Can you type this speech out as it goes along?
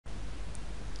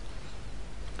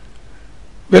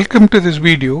Welcome to this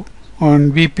video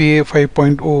on VPA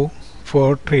 5.0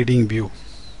 for Tradingview.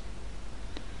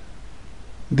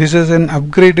 This is an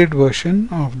upgraded version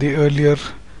of the earlier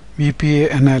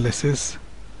VPA Analysis.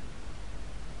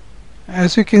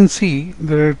 As you can see,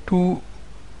 there are two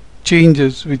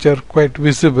changes which are quite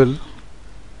visible.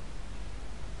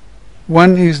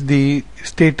 One is the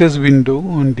status window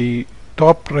on the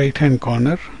top right hand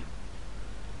corner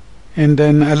and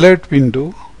an alert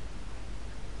window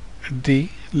at the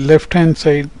left hand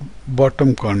side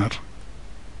bottom corner.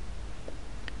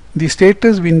 The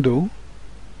status window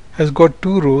has got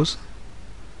two rows.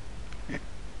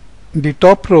 The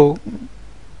top row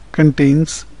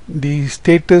contains the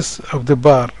status of the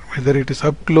bar, whether it is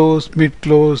up close, mid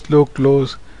close, low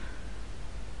close,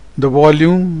 the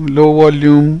volume, low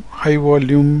volume, high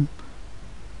volume,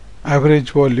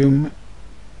 average volume,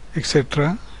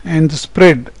 etc., and the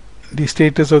spread, the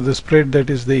status of the spread, that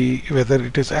is whether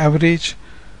it is average,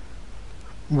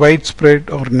 wide spread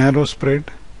or narrow spread.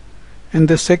 And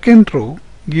the second row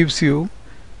gives you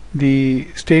the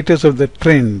status of the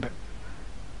trend,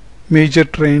 major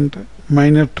trend,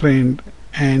 minor trend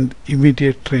and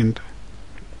immediate trend.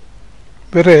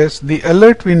 Whereas the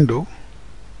alert window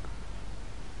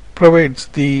provides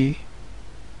the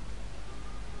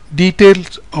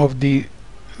details of the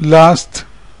last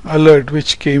alert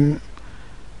which came,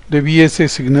 the VSA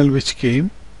signal which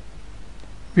came.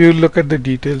 We will look at the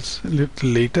details a little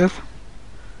later.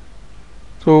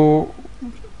 So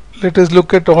let us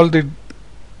look at all the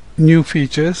new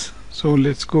features. So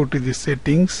let's go to the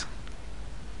settings.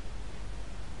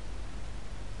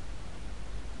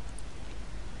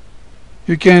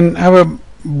 You can have a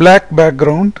black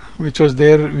background which was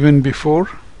there even before.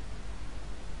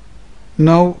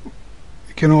 Now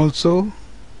you can also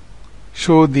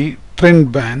show the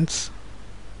trend bands.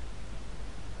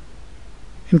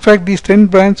 In fact, these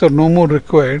trend bands are no more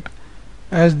required,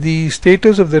 as the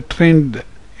status of the trend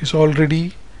is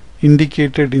already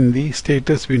indicated in the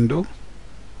status window.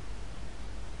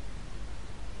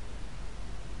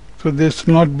 So this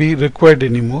will not be required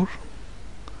anymore.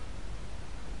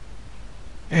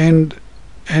 And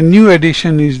a new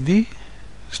addition is the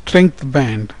strength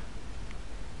band.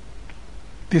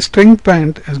 The strength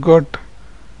band has got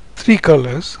three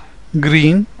colors: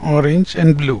 green, orange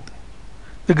and blue.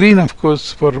 The green, of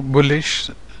course, for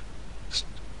bullish,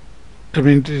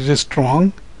 it is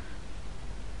strong,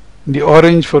 the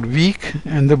orange for weak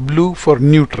and the blue for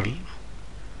neutral.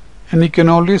 And you can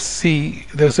always see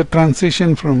there's a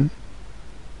transition from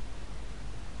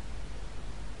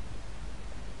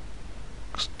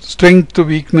strength to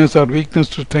weakness or weakness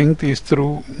to strength is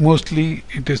through, mostly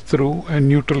it is through a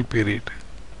neutral period.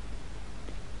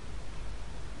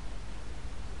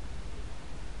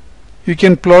 You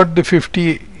can plot the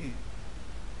 50-day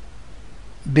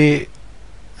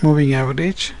moving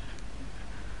average.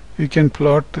 You can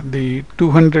plot the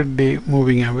 200-day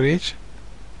moving average.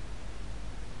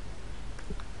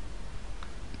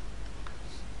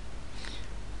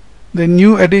 The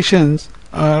new additions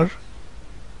are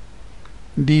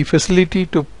the facility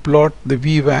to plot the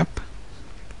VWAP,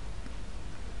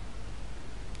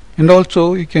 and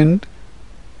also you can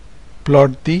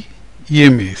plot the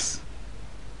EMAs.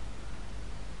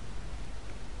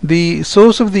 The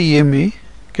source of the EMA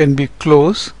can be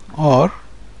close or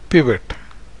pivot.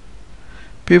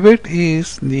 Pivot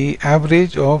is the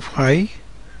average of high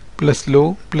plus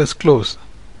low plus close.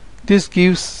 This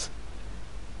gives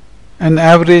an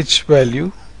average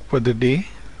value for the day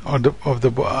or the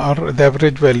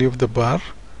average value of the bar.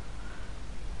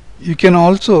 You can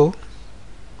also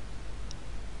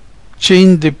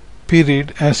change the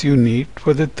period as you need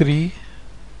for the three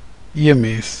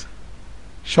EMAs: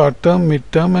 short term,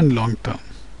 mid term and long term.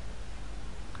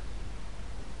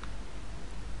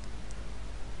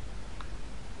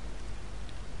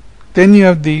 Then you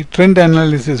have the trend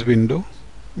analysis window,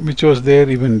 which was there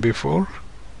even before.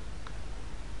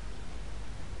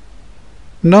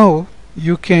 Now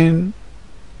you can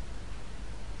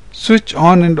switch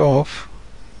on and off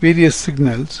various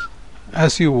signals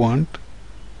as you want.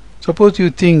 Suppose you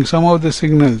think some of the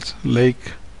signals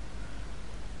like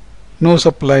no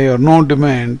supply or no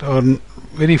demand are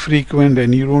very frequent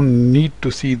and you don't need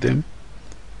to see them,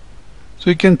 so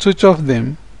you can switch off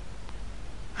them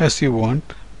as you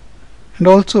want. And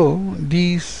also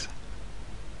these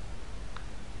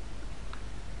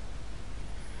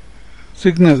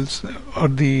signals or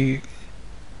the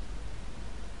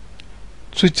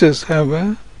switches have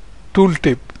a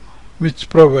tooltip which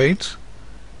provides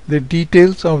the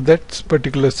details of that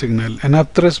particular signal. An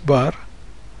upthrust bar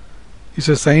is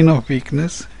a sign of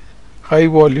weakness. High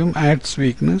volume adds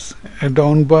weakness. A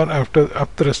down bar after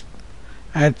upthrust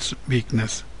adds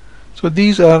weakness. So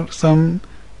these are some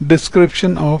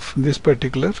description of this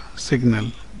particular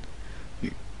signal.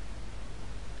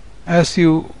 As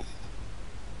you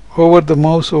hover the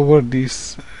mouse over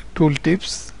these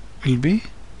tooltips will be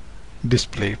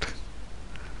displayed.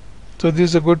 So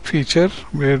this is a good feature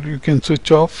where you can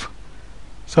switch off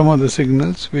some of the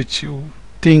signals which you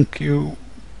think you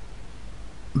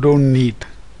don't need.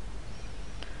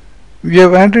 We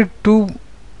have added two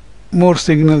more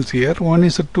signals here. One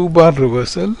is a 2-bar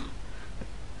reversal.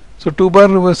 So 2-bar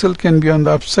reversal can be on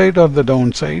the upside or the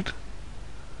downside,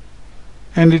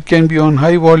 and it can be on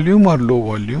high volume or low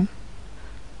volume,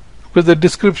 because the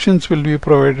descriptions will be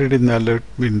provided in the alert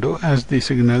window as the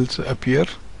signals appear.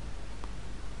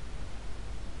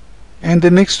 And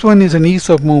the next one is an ease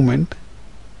of movement.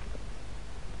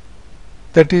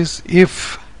 That is,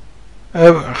 if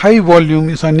a high volume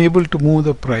is unable to move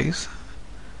the price,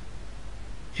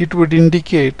 it would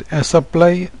indicate a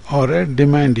supply or a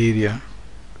demand area.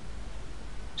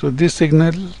 So this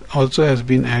signal also has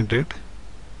been added.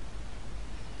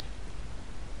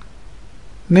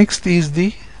 Next is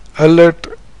the alert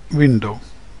window.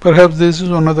 Perhaps this is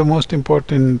one of the most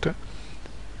important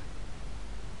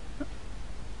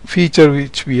feature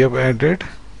which we have added.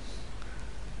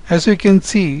 As you can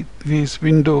see, this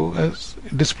window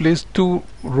displays two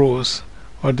rows,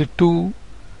 or the two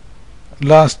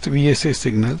last VSA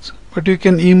signals, but you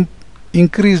can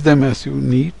increase them as you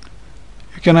need.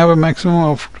 You can have a maximum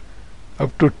of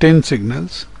up to 10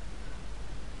 signals,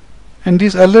 and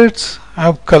these alerts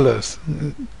have colors.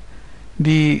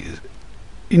 The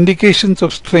indications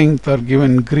of strength are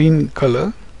given green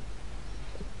color,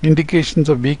 indications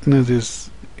of weakness is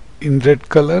in red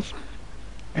color,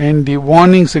 and the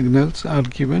warning signals are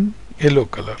given yellow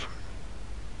color.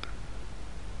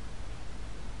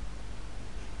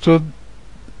 So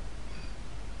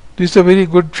this is a very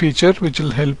good feature which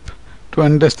will help to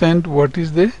understand what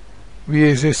is the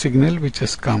VSA signal which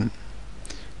has come,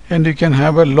 and you can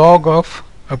have a log of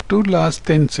up to last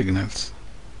 10 signals.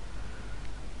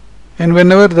 And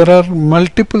whenever there are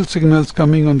multiple signals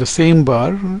coming on the same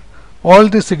bar, all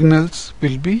the signals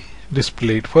will be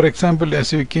displayed. For example,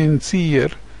 as you can see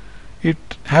here, it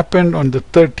happened on the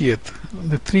 30th,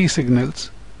 the 3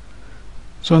 signals.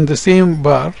 So on the same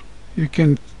bar you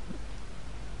can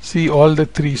see all the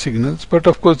 3 signals, but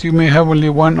of course you may have only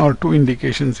 1 or 2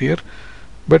 indications here,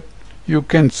 but you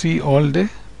can see all the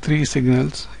 3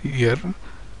 signals here.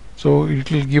 So it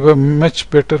will give a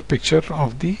much better picture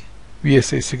of the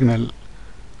VSA signal.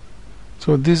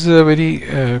 So this is a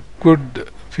very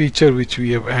good feature which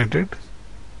we have added.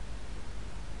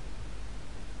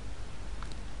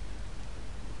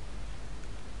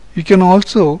 You can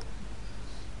also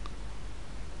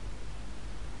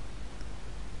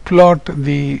plot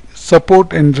the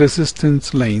support and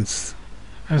resistance lines.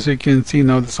 As you can see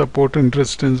now, the support and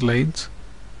resistance lines,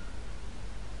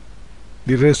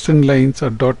 the resistance lines are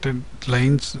dotted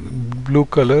lines, blue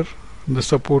color, the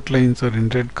support lines are in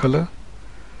red color,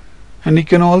 and you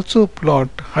can also plot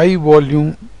high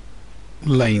volume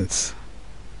lines.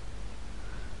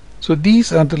 So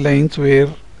these are the lines where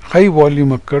high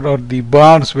volume occurred, or the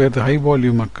bars where the high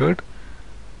volume occurred,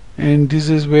 and this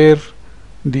is where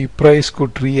the price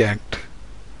could react.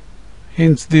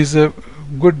 Hence this is a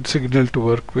good signal to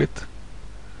work with.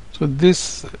 So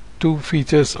these two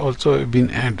features also have been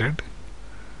added.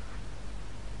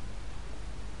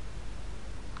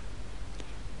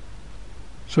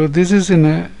 So this is in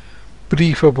a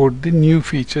brief about the new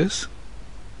features.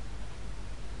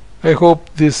 I hope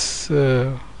this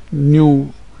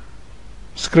new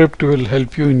script will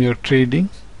help you in your trading.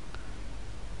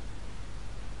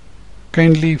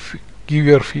 Kindly give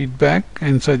your feedback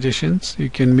and suggestions. You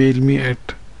can mail me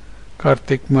at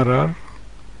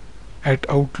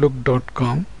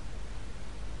karthikmarar@outlook.com.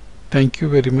 Thank you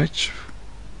very much